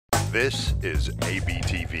This is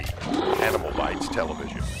ABTV, Animal Bites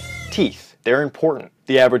Television. Teeth. They're important.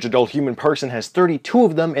 The average adult human person has 32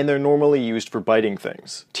 of them, and they're normally used for biting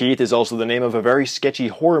things. Teeth is also the name of a very sketchy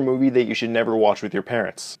horror movie that you should never watch with your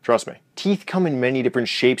parents. Trust me. Teeth come in many different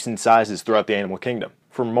shapes and sizes throughout the animal kingdom.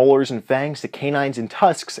 From molars and fangs to canines and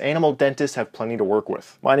tusks, animal dentists have plenty to work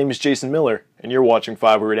with. My name is Jason Miller, and you're watching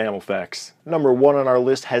 5 Weird Animal Facts. Number 1 on our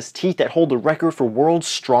list has teeth that hold the record for world's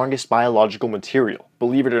strongest biological material.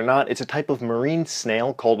 Believe it or not, it's a type of marine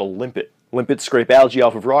snail called a limpet. Limpets scrape algae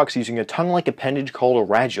off of rocks using a tongue-like appendage called a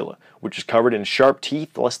radula, which is covered in sharp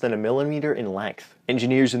teeth less than a millimeter in length.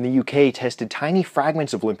 Engineers in the UK tested tiny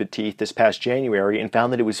fragments of limpet teeth this past January and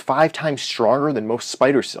found that it was 5 times stronger than most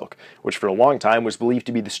spider silk, which for a long time was believed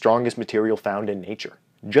to be the strongest material found in nature.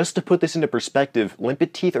 Just to put this into perspective,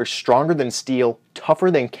 limpet teeth are stronger than steel, tougher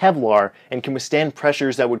than Kevlar, and can withstand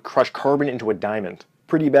pressures that would crush carbon into a diamond.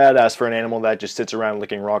 Pretty badass for an animal that just sits around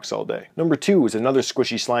licking rocks all day. Number 2 is another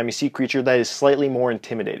squishy, slimy sea creature that is slightly more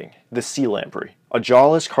intimidating, the sea lamprey. A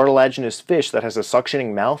jawless, cartilaginous fish that has a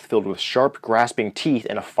suctioning mouth filled with sharp, grasping teeth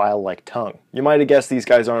and a file-like tongue. You might have guessed these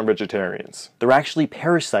guys aren't vegetarians. They're actually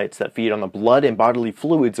parasites that feed on the blood and bodily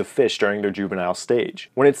fluids of fish during their juvenile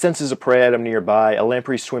stage. When it senses a prey item nearby, a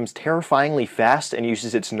lamprey swims terrifyingly fast and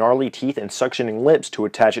uses its gnarly teeth and suctioning lips to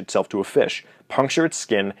attach itself to a fish, puncture its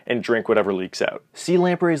skin, and drink whatever leaks out. Sea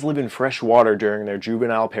lampreys live in fresh water during their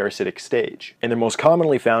juvenile parasitic stage, and they're most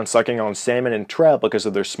commonly found sucking on salmon and trout because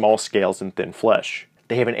of their small scales and thin flesh.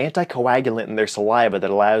 They have an anticoagulant in their saliva that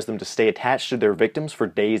allows them to stay attached to their victims for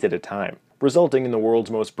days at a time, resulting in the world's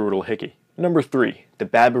most brutal hickey. Number 3, the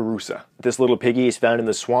Babirusa. This little piggy is found in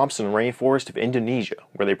the swamps and rainforest of Indonesia,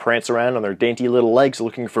 where they prance around on their dainty little legs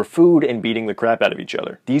looking for food and beating the crap out of each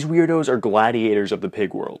other. These weirdos are gladiators of the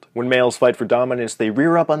pig world. When males fight for dominance, they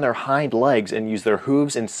rear up on their hind legs and use their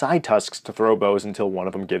hooves and side tusks to throw bows until one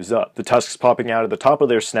of them gives up. The tusks popping out of the top of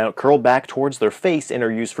their snout curl back towards their face and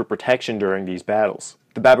are used for protection during these battles.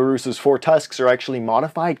 The Babirusa's 4 tusks are actually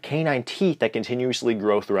modified canine teeth that continuously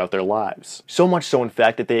grow throughout their lives. So much so, in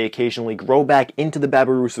fact, that they occasionally grow back into the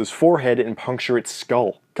Babirusa's forehead and puncture its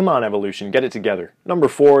skull. Come on, evolution, get it together. Number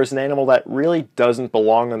 4 is an animal that really doesn't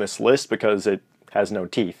belong on this list because it has no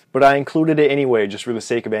teeth, but I included it anyway just for the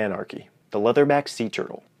sake of anarchy. The Leatherback Sea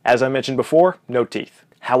Turtle. As I mentioned before, no teeth.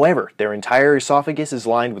 However, their entire esophagus is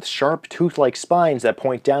lined with sharp, tooth-like spines that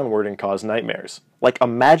point downward and cause nightmares. Like,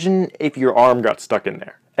 imagine if your arm got stuck in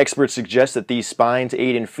there. Experts suggest that these spines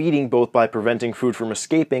aid in feeding both by preventing food from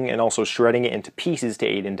escaping and also shredding it into pieces to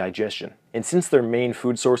aid in digestion. And since their main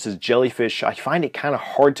food source is jellyfish, I find it kind of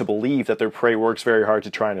hard to believe that their prey works very hard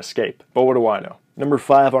to try and escape. But what do I know? Number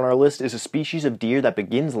 5 on our list is a species of deer that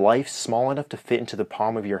begins life small enough to fit into the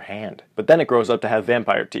palm of your hand. But then it grows up to have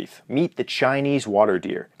vampire teeth. Meet the Chinese water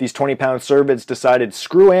deer. These 20-pound cervids decided,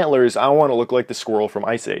 screw antlers, I want to look like the squirrel from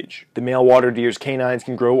Ice Age. The male water deer's canines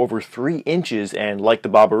can grow over 3 inches and, like the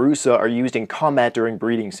Babirusa, are used in combat during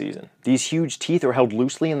breeding season. These huge teeth are held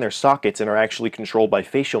loosely in their sockets and are actually controlled by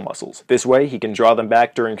facial muscles. This way, he can draw them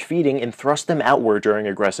back during feeding and thrust them outward during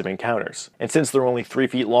aggressive encounters. And since they're only 3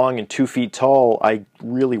 feet long and 2 feet tall, I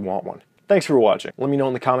really want one. Thanks for watching. Let me know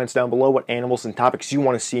in the comments down below what animals and topics you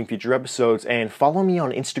want to see in future episodes, and follow me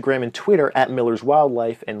on Instagram and Twitter at Miller's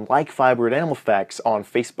Wildlife, and like 5 Weird Animal Facts on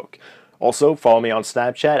Facebook. Also, follow me on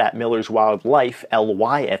Snapchat at Miller's Wildlife,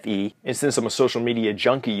 L-Y-F-E, and since I'm a social media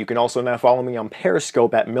junkie, you can also now follow me on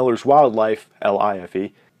Periscope at Miller's Wildlife,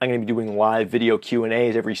 L-I-F-E. I'm going to be doing live video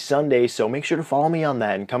Q&As every Sunday, so make sure to follow me on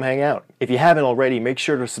that and come hang out. If you haven't already, make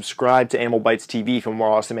sure to subscribe to Animal Bites TV for more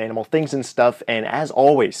awesome animal things and stuff, and as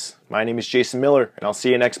always, my name is Jason Miller, and I'll see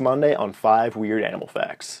you next Monday on 5 Weird Animal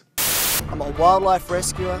Facts. I'm a wildlife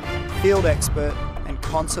rescuer, field expert, and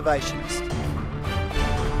conservationist.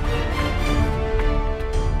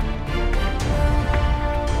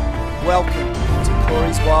 Welcome to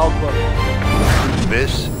Corey's Wild World.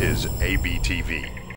 This is ABTV.